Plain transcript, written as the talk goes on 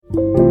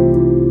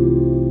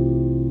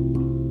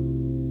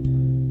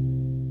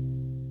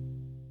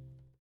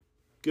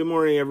Good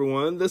morning,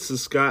 everyone. This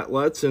is Scott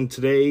Lutz, and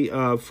today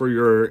for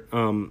your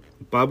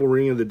Bible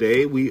reading of the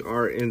day, we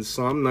are in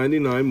Psalm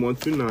 99, 1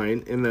 through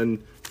 9, and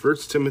then 1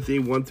 Timothy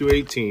 1 through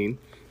 18.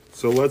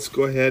 So let's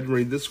go ahead and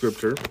read the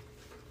scripture.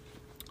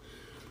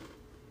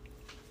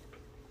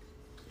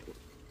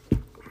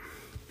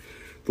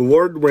 The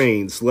Lord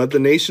reigns, let the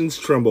nations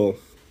tremble.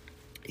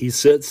 He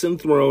sits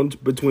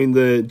enthroned between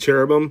the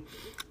cherubim,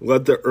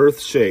 let the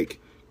earth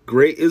shake.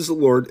 Great is the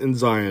Lord in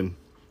Zion.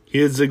 He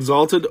is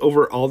exalted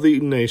over all the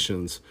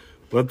nations.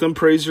 Let them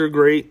praise your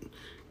great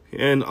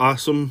and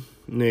awesome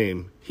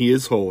name. He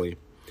is holy.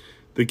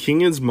 The King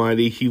is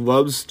mighty. He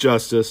loves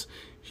justice.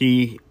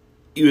 He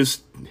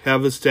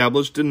have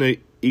established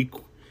equity.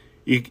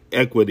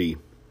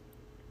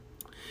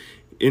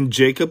 In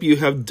Jacob you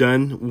have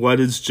done what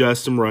is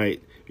just and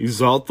right.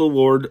 Exalt the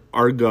Lord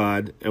our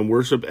God and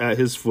worship at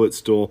his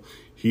footstool.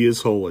 He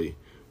is holy.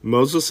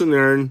 Moses and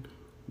Aaron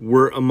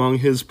were among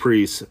his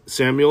priests.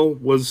 Samuel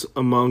was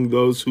among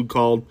those who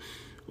called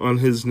on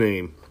his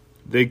name.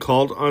 They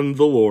called on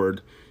the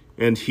Lord,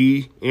 and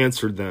he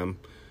answered them.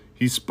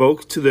 He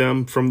spoke to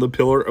them from the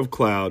pillar of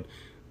cloud.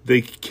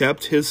 They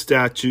kept his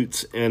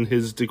statutes and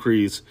his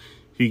decrees.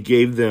 He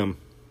gave them.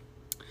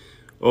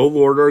 O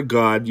Lord our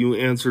God, you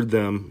answered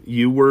them.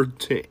 You were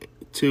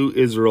to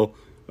Israel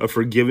a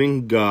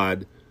forgiving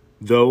God,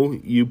 though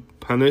you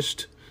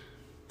punished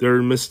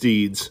their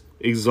misdeeds.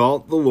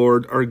 Exalt the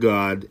Lord our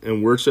God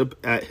and worship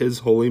at his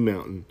holy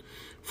mountain,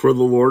 for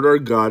the Lord our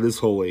God is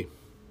holy.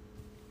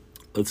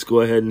 Let's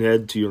go ahead and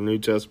head to your New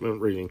Testament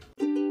reading.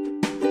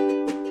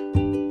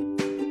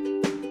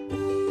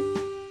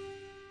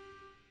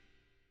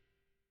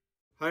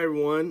 Hi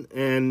everyone,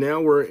 and now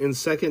we're in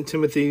 2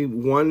 Timothy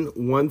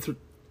 1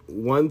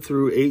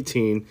 through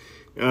 18.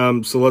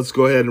 So let's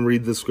go ahead and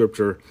read the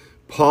scripture.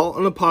 Paul,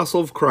 an apostle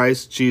of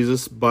Christ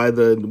Jesus, by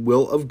the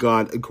will of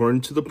God,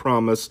 according to the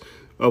promise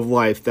of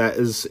life that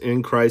is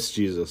in Christ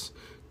Jesus.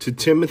 To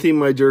Timothy,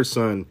 my dear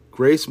son,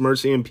 grace,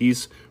 mercy, and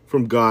peace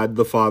from God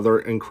the Father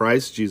and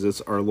Christ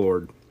Jesus our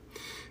Lord.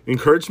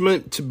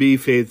 Encouragement to be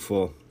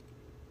faithful.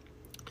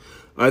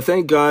 I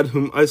thank God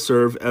whom I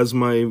serve as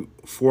my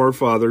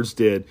forefathers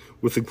did,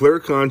 with a clear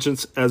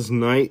conscience as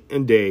night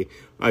and day.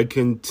 I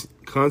can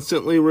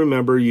constantly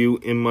remember you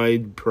in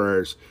my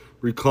prayers,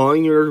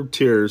 recalling your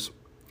tears.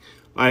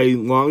 I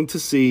long to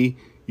see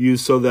you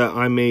so that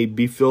I may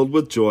be filled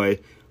with joy.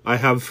 I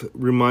have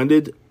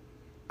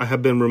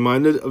been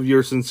reminded of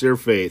your sincere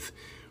faith,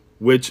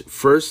 which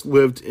first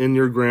lived in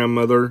your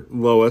grandmother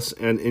Lois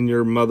and in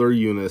your mother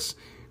Eunice,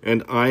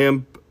 and I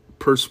am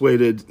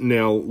persuaded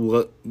now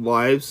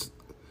lives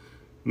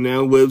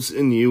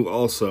in you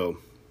also.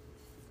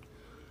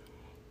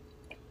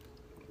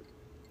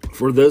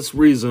 For this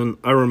reason,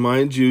 I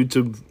remind you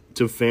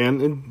to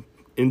fan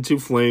into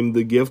flame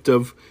the gift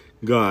of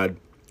God,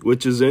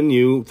 which is in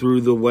you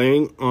through the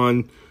laying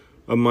on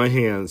of my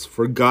hands.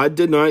 For God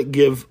did not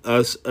give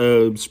us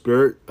a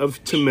spirit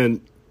of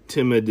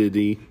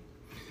timidity,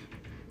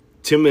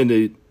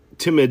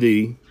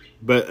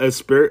 but a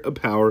spirit of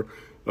power,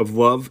 of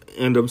love,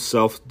 and of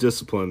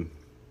self-discipline.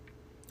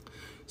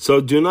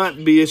 So do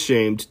not be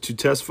ashamed to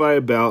testify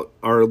about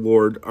our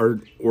Lord,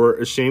 or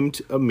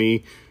ashamed of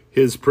me,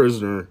 his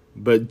prisoner,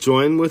 but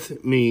join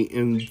with me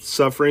in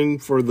suffering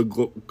for the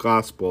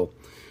gospel,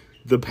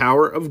 the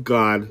power of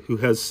God who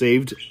has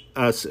saved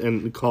us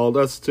and called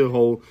us to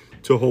holy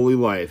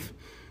life,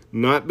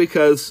 not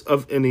because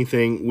of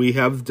anything we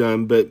have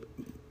done, but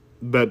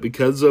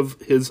because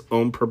of his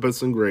own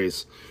purpose and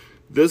grace.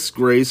 This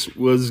grace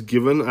was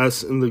given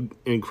us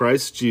in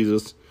Christ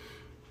Jesus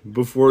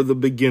before the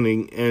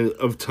beginning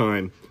of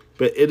time,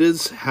 but it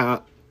has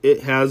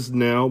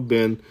now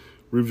been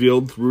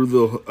revealed through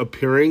the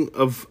appearing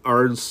of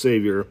our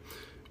Savior,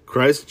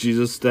 Christ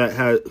Jesus,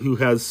 who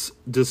has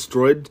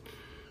destroyed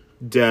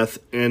death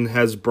and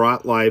has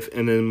brought life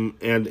and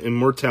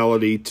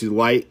immortality to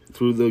light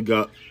through the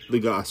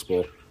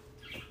gospel.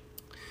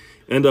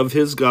 And of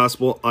his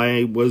gospel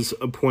I was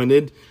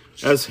appointed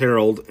as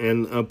herald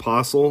and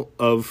apostle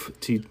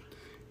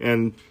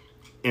and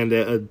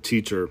a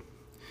teacher.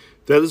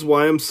 That is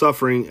why I am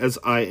suffering as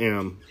I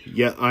am.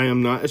 Yet I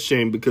am not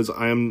ashamed, because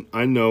I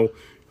know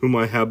whom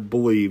I have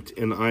believed,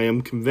 and I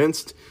am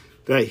convinced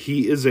that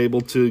he is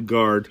able to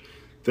guard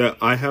that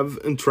I have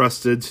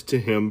entrusted to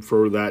him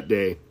for that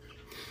day.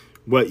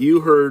 What you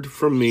heard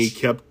from me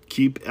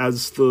keep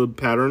as the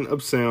pattern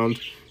of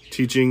sound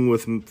teaching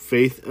with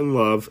faith and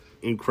love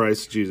in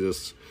Christ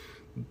Jesus.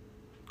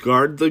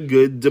 Guard the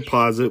good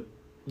deposit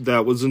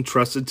that was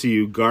entrusted to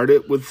you. Guard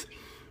it with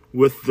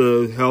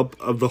the help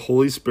of the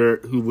Holy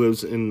Spirit who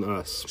lives in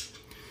us.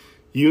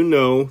 You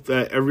know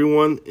that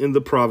everyone in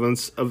the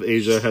province of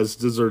Asia has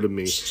deserted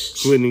me,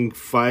 including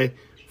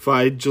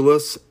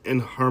Phygelus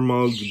and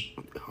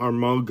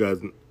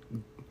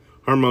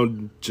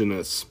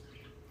Hermogenes.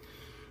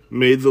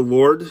 May the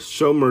Lord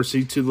show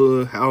mercy to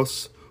the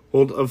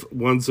household of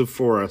ones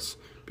for us,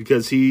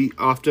 because he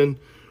often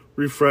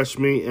refreshed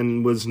me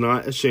and was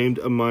not ashamed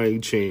of my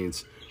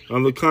chains.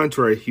 On the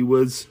contrary, he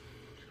was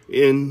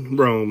in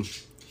Rome.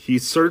 He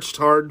searched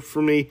hard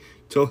for me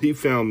till he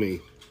found me.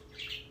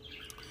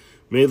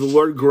 May the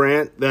Lord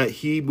grant that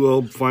he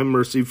will find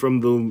mercy from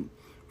the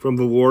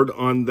Lord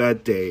on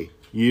that day.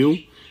 You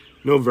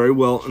know very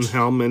well in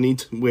how many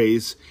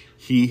ways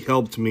he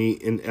helped me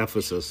in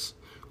Ephesus.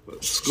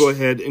 Let's go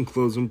ahead and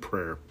close in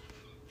prayer.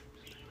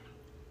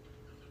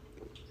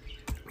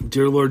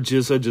 Dear Lord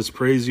Jesus, I just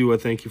praise you. I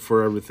thank you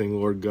for everything,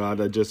 Lord God.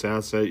 I just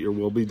ask that your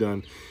will be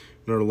done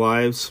in our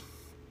lives.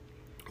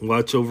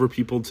 Watch over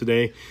people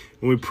today.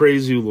 And we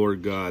praise you,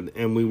 Lord God,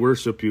 and we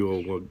worship you, O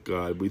Lord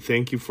God. We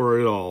thank you for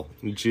it all.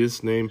 In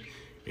Jesus' name,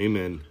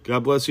 amen.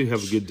 God bless you.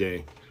 Have a good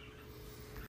day.